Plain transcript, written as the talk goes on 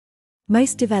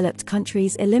Most developed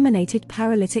countries eliminated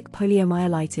paralytic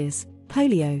poliomyelitis,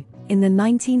 polio, in the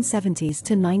 1970s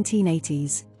to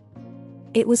 1980s.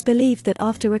 It was believed that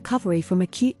after recovery from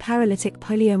acute paralytic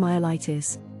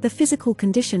poliomyelitis, the physical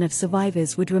condition of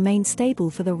survivors would remain stable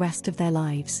for the rest of their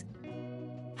lives.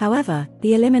 However,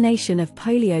 the elimination of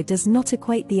polio does not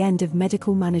equate the end of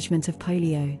medical management of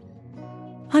polio.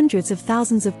 Hundreds of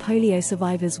thousands of polio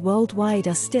survivors worldwide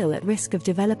are still at risk of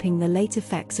developing the late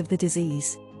effects of the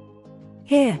disease.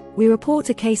 Here, we report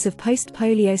a case of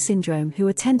post-polio syndrome who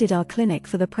attended our clinic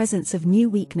for the presence of new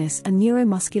weakness and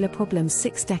neuromuscular problems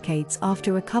 6 decades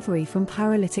after recovery from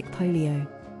paralytic polio.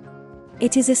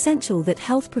 It is essential that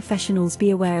health professionals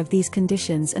be aware of these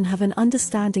conditions and have an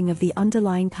understanding of the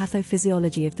underlying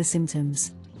pathophysiology of the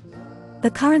symptoms.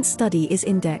 The current study is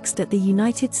indexed at the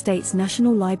United States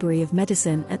National Library of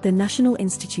Medicine. At the National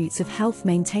Institutes of Health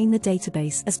maintain the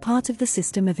database as part of the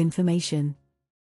System of Information.